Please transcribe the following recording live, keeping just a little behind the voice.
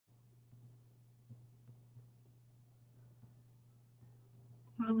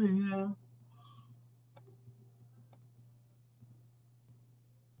I mean, yeah.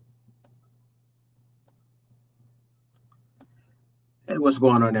 Hey, what's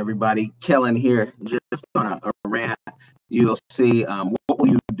going on, everybody? Kellen here, just on a rant. You'll see what will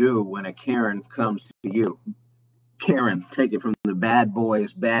you do when a Karen comes to you? Karen, take it from the bad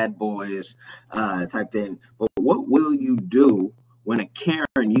boys type thing. But what will you do when a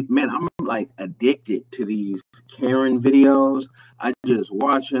Karen, man, I'm like addicted to these Karen videos. I just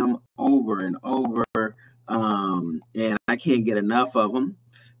watch them over and over, and I can't get enough of them.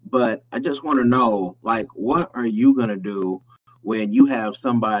 But I just want to know, like, what are you going to do when you have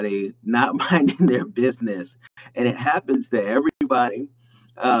somebody not minding their business? And it happens to everybody.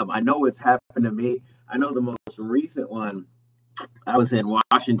 I know it's happened to me. I know the most recent one. I was in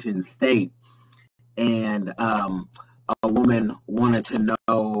Washington State, and a woman wanted to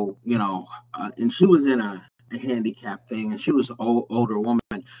know, and she was in a handicap thing, and she was an older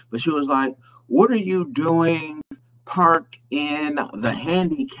woman, but she was like, "What are you doing parked in the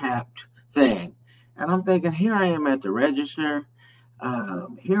handicapped thing?" And I'm thinking, here I am at the register.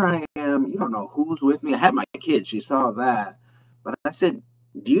 Here I am. You don't know who's with me. I had my kid. She saw that, but I said,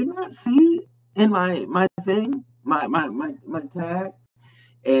 "Do you not see in my thing, my tag?"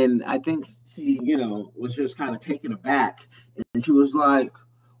 And I think she, was just kind of taken aback, and she was like,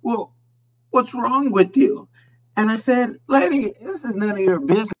 "Well, what's wrong with you?" And I said, "Lady, this is none of your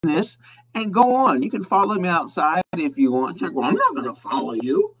business. And go on. You can follow me outside if you want." She's like, "Well, I'm not going to follow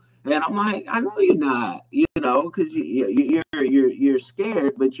you." And I'm like, "I know you're not, because you're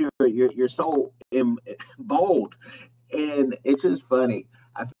scared, but you're so bold." And it's just funny.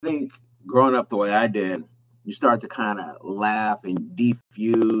 I think growing up the way I did, you start to kind of laugh and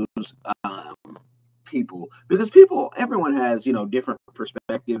defuse um, people, because everyone has different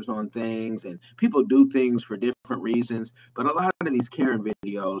perspectives on things, and people do things for different reasons. But a lot of these Karen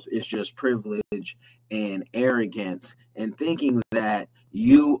videos is just privilege and arrogance and thinking that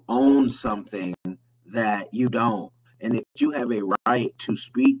you own something that you don't, and that you have a right to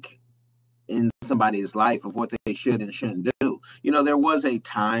speak in somebody's life of what they should and shouldn't do. There was a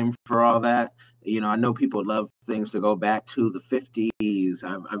time for all that. I know people love things to go back to the 50s.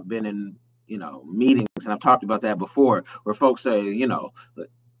 I've been in, meetings, and I've talked about that before, where folks say,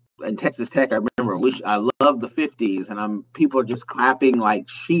 in Texas Tech, I remember I love the 50s, and people are just clapping like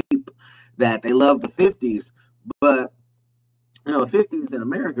sheep that they love the 50s. But the 50s in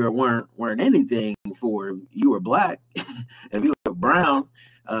America weren't anything for if you were black, if you were brown,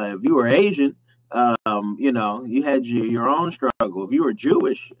 if you were Asian. You had your own struggle. If you were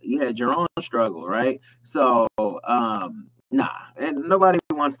Jewish, you had your own struggle, right? So, nah, and nobody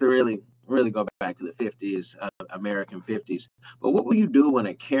wants to really go back to the 50s, American 50s. But what will you do when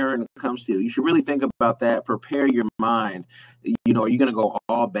a Karen comes to you? You should really think about that. Prepare your mind. Are you going to go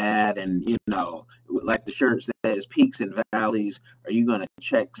all bad and, like the shirt says, peaks and valleys? Are you going to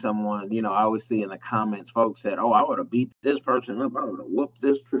check someone? I always see in the comments, folks said, "Oh, I would have beat this person up. I would have whooped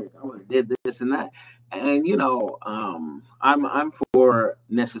this trick. I would have did this and that." And I'm for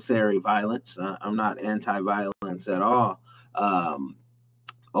necessary violence. I'm not anti-violence at all. Um,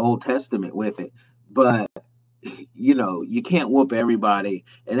 Old Testament with it, but you can't whoop everybody,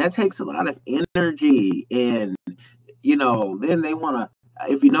 and that takes a lot of energy. And then they want to.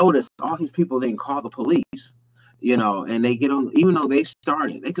 If you notice, all these people then call the police. And they get on, even though they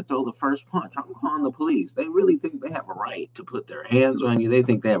started, they could throw the first punch. I'm calling the police. They really think they have a right to put their hands on you. They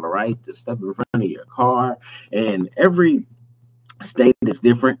think they have a right to step in front of your car. And every state is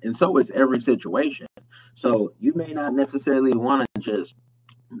different, and so is every situation. So you may not necessarily want to just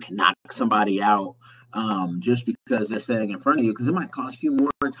knock somebody out, just because they're standing in front of you, because it might cost you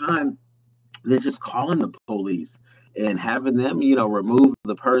more time than just calling the police and having them, remove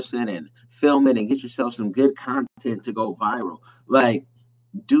the person and film it and get yourself some good content to go viral. Like,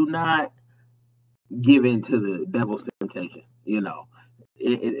 do not give in to the devil's temptation.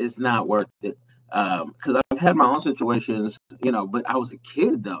 It's not worth it. Because I've had my own situations, but I was a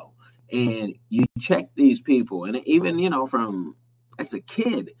kid though, and you check these people, and even from as a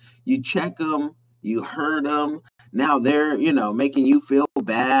kid, you check them, you hurt them. Now they're making you feel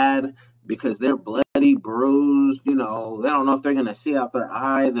bad because they're bloody, bruised. They don't know if they're gonna see out their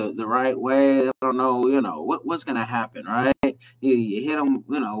eye the right way. They don't know, what's gonna happen, right? You hit them,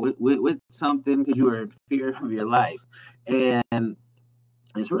 with something because you were in fear of your life, and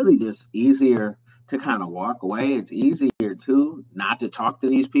it's really just easier to kind of walk away. It's easier to not to talk to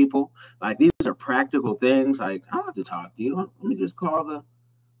these people. Like, these are practical things. Like, I don't have to talk to you. Let me just call the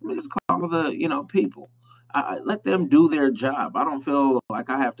people. Let them do their job. I don't feel like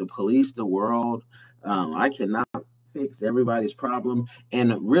I have to police the world. I cannot fix everybody's problem.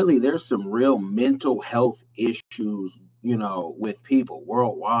 And really, there's some real mental health issues, with people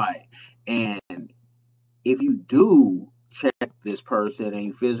worldwide. And if you do check this person and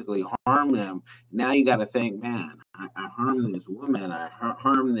you physically harm them, now you got to think, man, I harmed this woman, I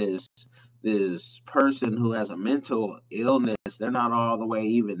harmed this person who has a mental illness. They're not all the way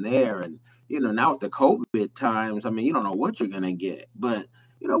even there, and now with the COVID times, I mean, you don't know what you're gonna get. But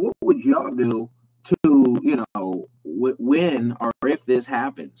what would y'all do to when or if this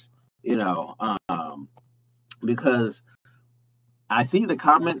happens? Because I see the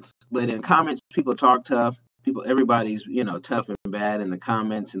comments, but in comments, people talk tough. Everybody's tough and bad in the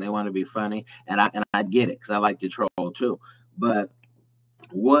comments, and they want to be funny, and I get it because I like to troll too. But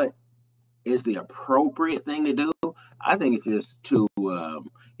what is the appropriate thing to do? I think it's just to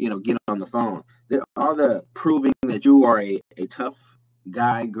get on the phone. All the proving that you are a tough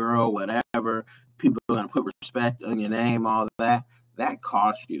guy, girl, whatever. People are going to put respect on your name, all that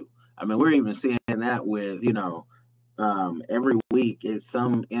costs you. I mean, we're even seeing that with every week it's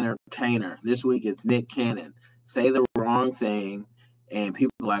some entertainer. This week it's Nick Cannon. Say the wrong thing, and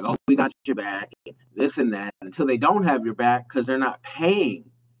people are like, "Oh, we got your back," this and that, until they don't have your back because they're not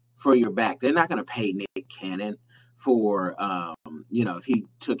paying for your back. They're not going to pay Nick Cannon for, if he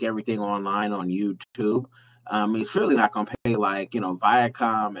took everything online on YouTube. He's surely not going to pay like,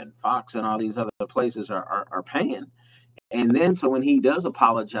 Viacom and Fox and all these other places are paying. And then, so when he does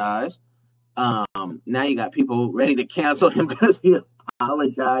apologize, now you got people ready to cancel him because he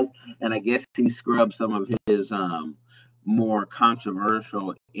apologized, and I guess he scrubbed some of his more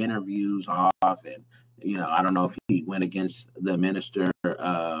controversial interviews off, and I don't know if he went against the minister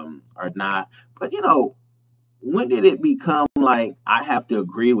or not, but when did it become like I have to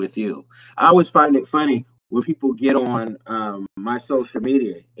agree with you? I always find it funny when people get on my social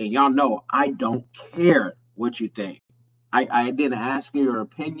media, and y'all know I don't care what you think. I didn't ask your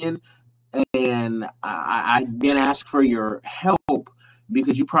opinion, and I didn't ask for your help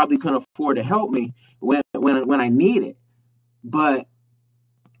because you probably couldn't afford to help me when I need it. But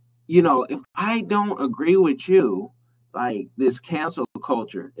if I don't agree with you, like, this cancel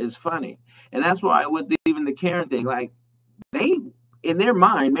culture is funny, and that's why with even the Karen thing, like, they in their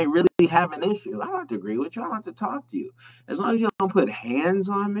mind may really have an issue. I don't have to agree with you. I don't have to talk to you as long as you don't put hands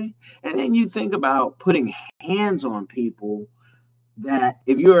on me. And then you think about putting hands on people, that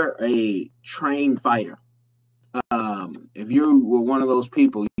if you're a trained fighter, if you were one of those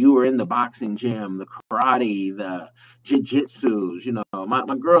people, you were in the boxing gym, the karate, the jiu-jitsus,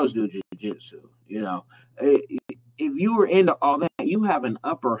 my girls do jiu-jitsu, if you were into all that, you have an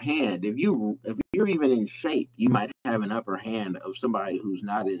upper hand. If you're even in shape, you might have an upper hand of somebody who's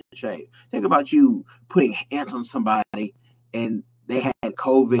not in shape. Think about you putting hands on somebody and they had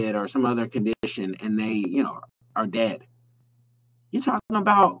COVID or some other condition and they, are dead. You're talking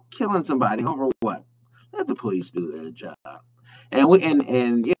about killing somebody over what? Let the police do their job. And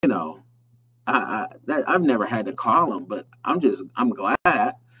I've never had to call them, but I'm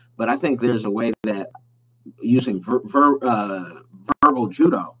glad. But I think there's a way that using verbal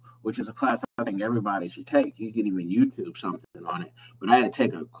judo, which is a class I think everybody should take. You can even YouTube something on it. But I had to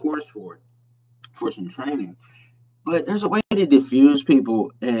take a course for it, for some training. But there's a way to diffuse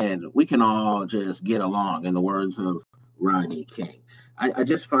people, and we can all just get along, in the words of Rodney King. I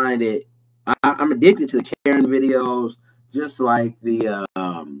just find it. I'm addicted to the Karen videos, just like the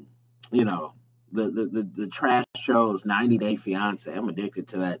the trash shows, 90 Day Fiance. I'm addicted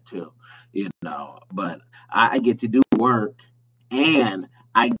to that too, But I get to do work, and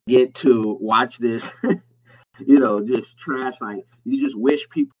I get to watch this, just trash. Like, you just wish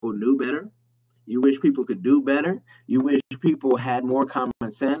people knew better. You wish people could do better. You wish people had more common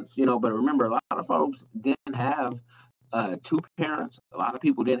sense, But remember, a lot of folks didn't have two parents. A lot of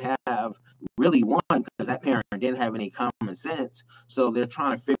people didn't have really one, because that parent didn't have any common sense. So they're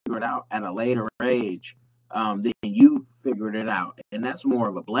trying to figure it out at a later age than you figured it out. And that's more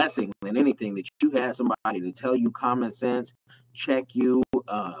of a blessing than anything, that you had somebody to tell you common sense, check you,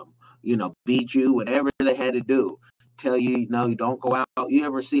 beat you, whatever they had to do. Tell you, no, you don't go out. You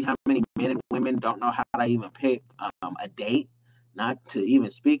ever see how many men and women don't know how to even pick a date, not to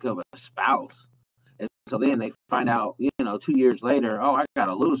even speak of a spouse? And so then they find out, 2 years later, oh, I got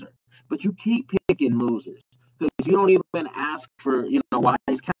a loser. But you keep picking losers because you don't even ask for,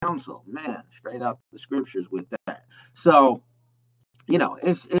 wise counsel. Man, straight out the scriptures with that. So,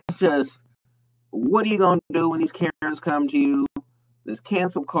 it's just, what are you going to do when these Karens come to you? This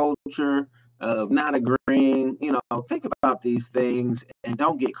cancel culture of not agreeing, think about these things and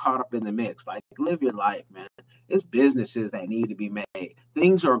don't get caught up in the mix. Like, live your life, man. It's businesses that need to be made.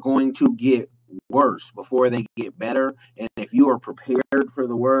 Things are going to get worse before they get better. And if you are prepared for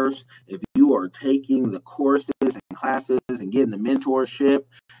the worst, if you are taking the courses and classes and getting the mentorship,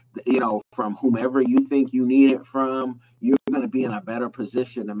 from whomever you think you need it from, you're going to be in a better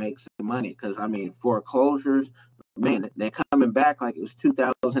position to make some money. Because, I mean, foreclosures, man, they're coming back like it was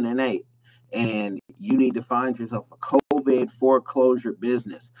 2008. And you need to find yourself a COVID foreclosure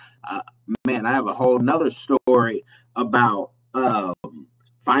business. Man, I have a whole nother story about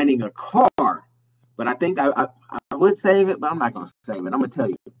finding a car, but I think I would save it, but I'm not going to save it. I'm going to tell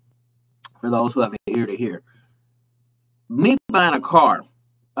you, for those who have an ear to hear, me buying a car,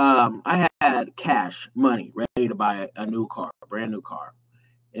 I had cash money ready to buy a new car, a brand new car.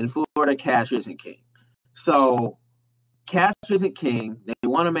 In Florida, cash isn't king. So cash isn't king. They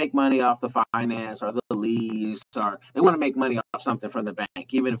want to make money off the finance or the lease, or they want to make money off something from the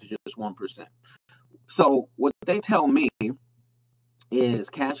bank, even if it's just 1%. So what they tell me is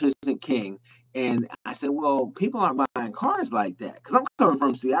cash isn't king. And I said, well, people aren't buying cars like that. Because I'm coming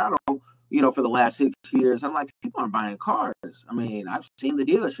from Seattle, for the last 6 years. I'm like, people aren't buying cars. I mean, I've seen the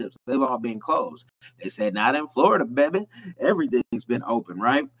dealerships. They've all been closed. They said, not in Florida, baby. Everything's been open,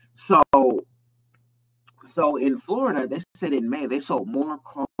 right? So in Florida, they said in May, they sold more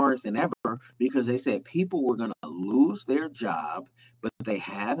cars than ever because they said people were going to lose their job, but they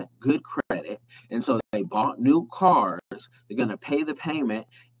had good credit. And so they bought new cars. They're going to pay the payment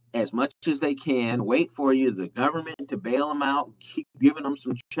as much as they can, wait for the government to bail them out, keep giving them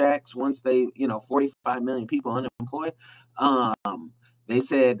some checks once they, 45 million people unemployed. They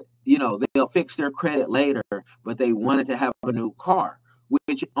said, they'll fix their credit later, but they wanted to have a new car,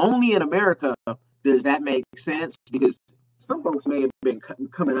 which only in America does that make sense? Because some folks may have been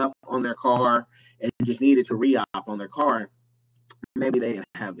coming up on their car and just needed to re-op on their car. Maybe they didn't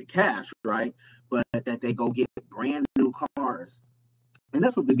have the cash, right? But that they go get brand new cars. And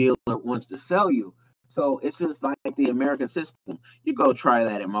that's what the dealer wants to sell you. So it's just like the American system. You go try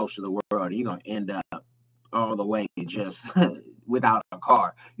that in most of the world, and you're going to end up all the way just without a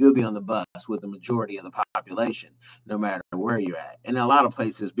car. You'll be on the bus with the majority of the population, no matter where you're at. And in a lot of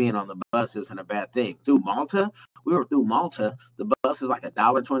places, being on the bus isn't a bad thing. Through Malta, we were through Malta. The bus is like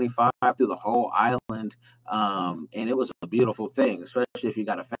 $1.25 through the whole island. And it was a beautiful thing, especially if you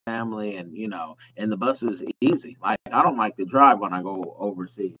got a family and, and the bus is easy. Like, I don't like to drive when I go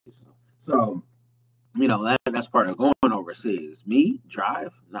overseas. So, that's part of going overseas. Me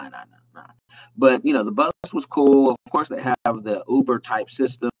drive? Nah. But the bus was cool. Of course, they have the Uber type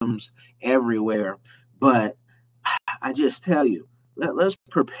systems everywhere. But I just tell you, let's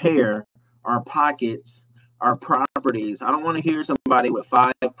prepare our pockets, our properties. I don't want to hear somebody with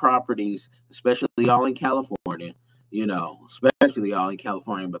 5 properties, especially all in California. Especially all in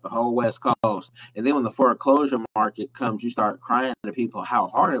California, but the whole West Coast. And then when the foreclosure market comes, you start crying to people how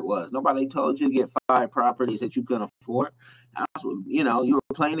hard it was. Nobody told you to get 5 properties that you couldn't afford. You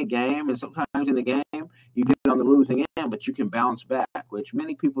were playing a game, and sometimes in the game, you get on the losing end, but you can bounce back, which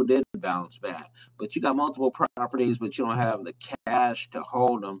many people did bounce back. But you got multiple properties, but you don't have the cash to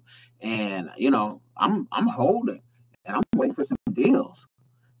hold them. And, I'm holding, and I'm waiting for some deals.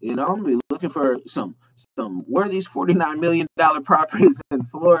 I'm gonna be looking for some where are these $49 million properties in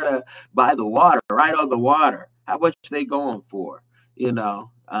Florida by the water, right on the water? How much are they going for?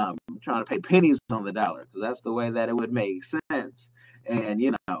 Trying to pay pennies on the dollar because that's the way that it would make sense. And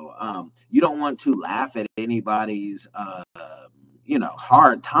you don't want to laugh at anybody's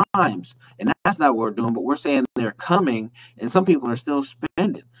hard times, and that's not what we're doing. But we're saying they're coming, and some people are still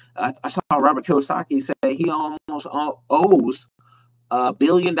spending. I saw Robert Kiyosaki say he almost owes $1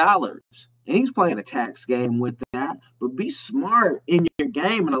 billion. And he's playing a tax game with that. But be smart in your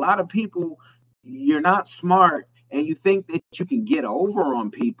game. And a lot of people, you're not smart, and you think that you can get over on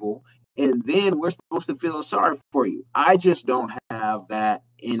people, and then we're supposed to feel sorry for you. I just don't have that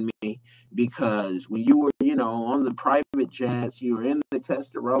in me, because when you were, on the private jets, you were in the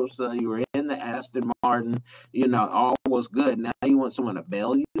Testarossa, you were in the Aston Martin, all was good. Now you want someone to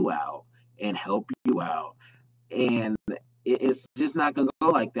bail you out and help you out. And it's just not going to go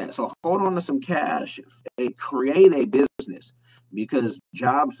like that. So hold on to some cash, create a business, because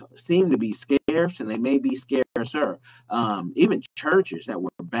jobs seem to be scarce, and they may be scarcer. Even churches that were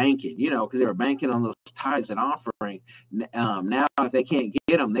banking, because they were banking on those tithes and offering. Now, if they can't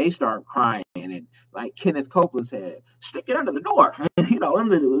get them, they start crying. And like Kenneth Copeland said, stick it under the door, text it on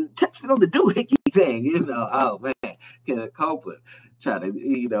the doohickey thing, oh man, Kenneth Copeland,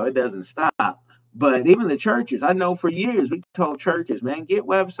 it doesn't stop. But even the churches, I know for years, we told churches, man, get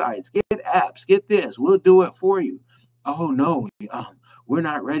websites, get apps, get this. We'll do it for you. Oh, no, we're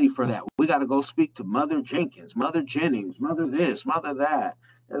not ready for that. We got to go speak to Mother Jenkins, Mother Jennings, Mother this, Mother that.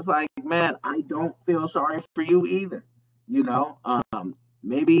 It's like, man, I don't feel sorry for you either. You know,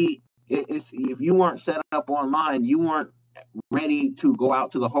 maybe it's if you weren't set up online, you weren't ready to go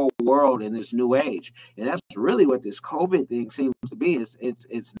out to the whole world in this new age. And that's really what this COVID thing seems to be.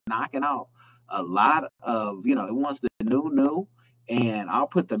 It's knocking out a lot of, it wants the new, and I'll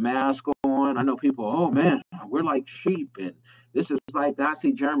put the mask on. I know people, oh man, we're like sheep, and this is like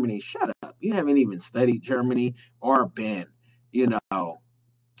Nazi Germany. Shut up. You haven't even studied Germany or been, you know,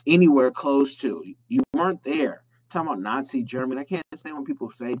 anywhere close to. You weren't there. Talking about Nazi Germany. I can't stand when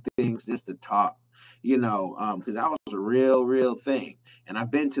people say things just to talk, because that was a real thing. And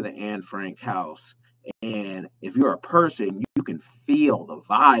I've been to the Anne Frank house. And if you're a person, you can feel the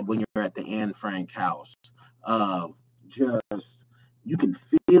vibe when you're at the Anne Frank house of just, you can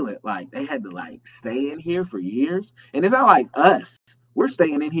feel it. Like they had to like stay in here for years. And it's not like us. We're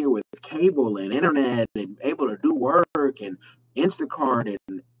staying in here with cable and internet and able to do work and Instacart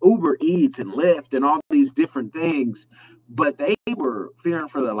and Uber Eats and Lyft and all these different things, but they were fearing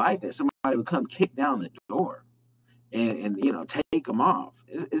for their life that somebody would come kick down the door and take them off.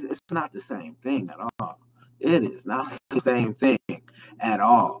 It's not the same thing at all. It is not the same thing at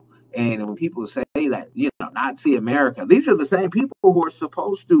all. And when people say that, Nazi America, these are the same people who are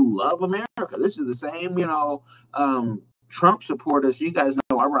supposed to love America. This is the same, Trump supporters. You guys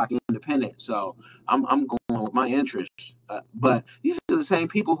know I rock independent, so I'm going with my interests. But these are the same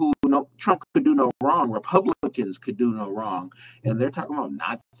people who know Trump could do no wrong, Republicans could do no wrong, and they're talking about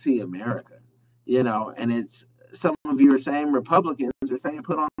Nazi America, and it's some of you are saying Republicans are saying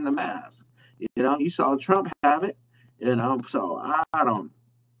put on the mask. You saw Trump have it, so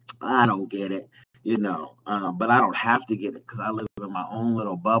I don't get it, but I don't have to get it because I live in my own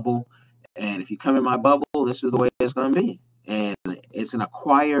little bubble. And if you come in my bubble, this is the way it's going to be. And it's an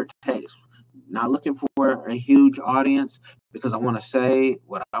acquired taste. Not looking for a huge audience because I want to say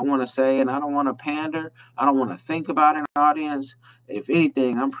what I want to say and I don't want to pander. I don't want to think about an audience. If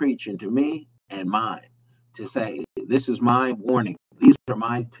anything, I'm preaching to me and mine to say, this is my warning. These are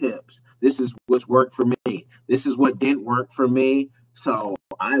my tips. This is what's worked for me. This is what didn't work for me. So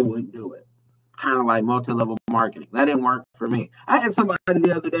I wouldn't do it. Kind of like multi-level marketing. That didn't work for me. I had somebody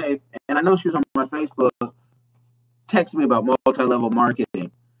the other day, and I know she was on my Facebook, text me about multi-level marketing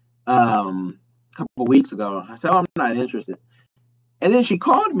a couple of weeks ago. I said, oh, I'm not interested. And then she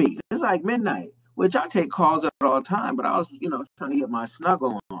called me. It's like midnight, which I take calls at all the time, but I was, trying to get my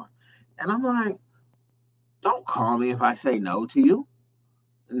snuggle on. And I'm like, don't call me if I say no to you.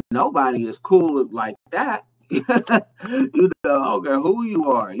 Nobody is cool like that. Okay, who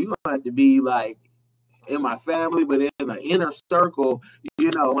you are. You don't have to be like in my family, but in the inner circle,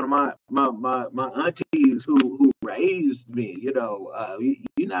 one of my aunties who raised me, you're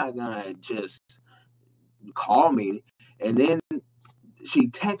not gonna just call me. And then she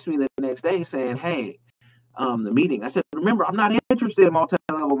texted me the next day saying, hey, the meeting. I said, remember, I'm not interested in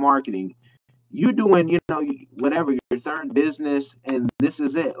multi-level marketing. You're doing, whatever, your third business, and this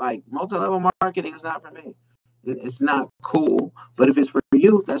is it. Like, multi-level marketing is not for me. It's not cool. But if it's for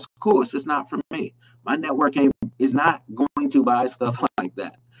you, that's cool. It's just not for me. My network is not going to buy stuff like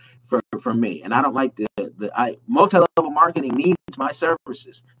that for me. And I don't like multi-level marketing needs my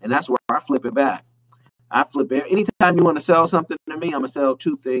services. And that's where I flip it back. I flip it. Anytime you want to sell something to me, I'm going to sell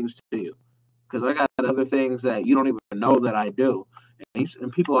two things to you. Because I got other things that you don't even know that I do.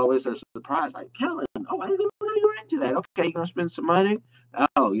 And people always are surprised, like, Kellen, oh, I didn't even know you were into that. Okay, you're going to spend some money?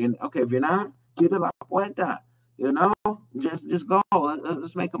 Oh, okay, if you're not, keep it like that. Just go.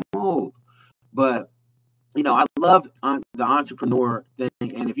 Let's make a move. But, I love the entrepreneur thing.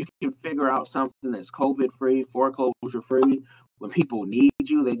 And if you can figure out something that's COVID-free, foreclosure-free, when people need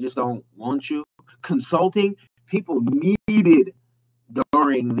you, they just don't want you. Consulting, people needed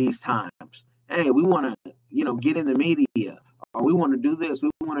during these times. Hey, we want to, get in the media, or we want to do this, we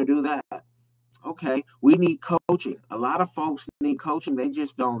want to do that. Okay, we need coaching. A lot of folks need coaching. They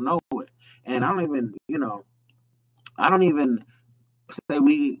just don't know it. And I don't even say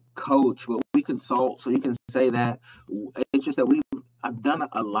we coach, but we consult. So you can say that. It's just that I've done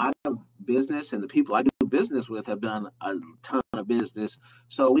a lot of business, and the people I do business with have done a ton of business.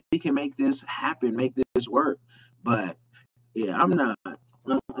 So we can make this happen, make this work. But yeah, I'm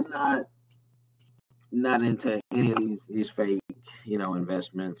not into any of these fake,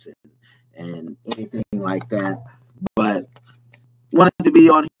 investments and anything like that. But wanted to be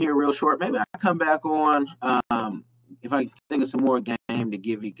on here real short. Maybe I'll come back on if I think of some more game to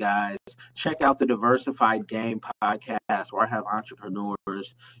give you guys. Check out the Diversified Game podcast where I have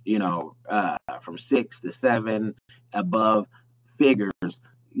entrepreneurs, from 6 to 7 above figures,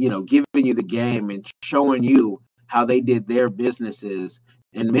 giving you the game and showing you how they did their businesses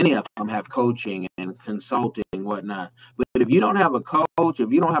and many of them have coaching and consulting and whatnot. But if you don't have a coach,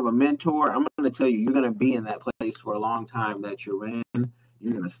 if you don't have a mentor, I'm going to tell you, you're going to be in that place for a long time that you're in.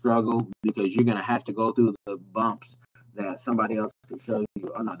 You're going to struggle because you're going to have to go through the bumps that somebody else can show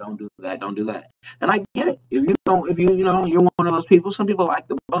you. Oh no, don't do that, don't do that. And I get it. If you don't, if you know, you're one of those people. Some people like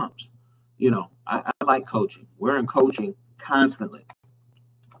the bumps. I like coaching. We're in coaching constantly,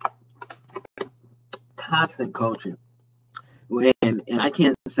 constant coaching. And I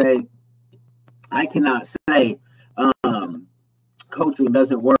cannot say coaching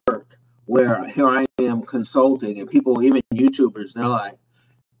doesn't work. Where here I am consulting, and people, even YouTubers, they're like,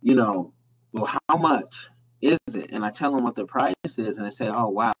 well, how much is it? And I tell them what the price is, and they say, oh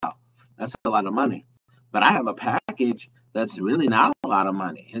wow, that's a lot of money. But I have a package that's really not a lot of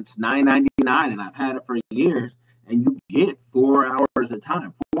money. It's $9.99, and I've had it for years. And you get 4 hours of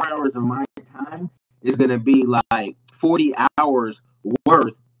time. 4 hours of my time is going to be like 40 hours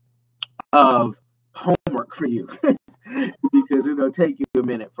worth of homework for you. Because it's going to take you a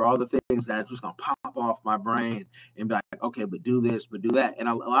minute for all the things that's just going to pop off my brain and be like, okay, but do this, but do that. And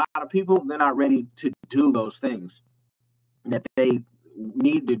a lot of people, they're not ready to do those things that they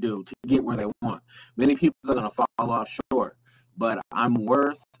need to do to get where they want. Many people are going to fall off short, but I'm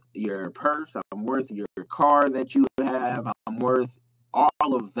worth your purse. I'm worth your car that you have. I'm worth all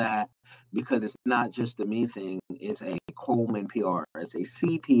of that because it's not just a me thing. It's a Coleman PR. It's a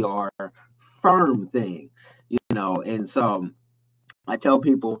CPR firm thing, and so I tell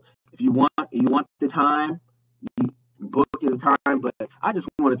people, if you want the time, you book the time. But I just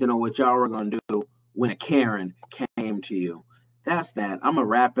wanted to know what y'all were gonna do when a Karen came to you. That's that. I'm gonna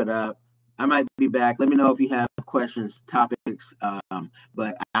wrap it up. I might be back. Let me know if you have questions, topics.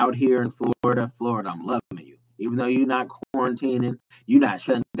 But out here in Florida, I'm loving you. Even though you're not quarantining, you're not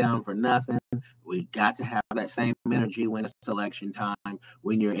shutting down for nothing. We got to have that same energy when it's election time.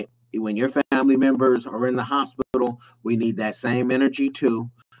 When your family members are in the hospital, we need that same energy too.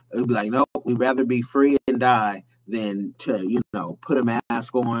 It'd be like, no, we'd rather be free and die than to, put a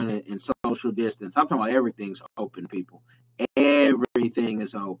mask on and social distance. I'm talking about everything's open, people. Everything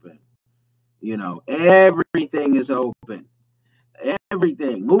is open. Everything is open.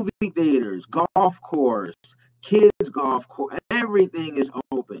 Everything. Movie theaters, golf course, kids golf course, everything is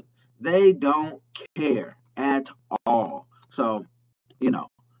open. They don't care at all. So,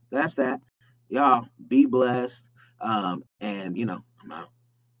 that's that. Y'all be blessed. And I'm out.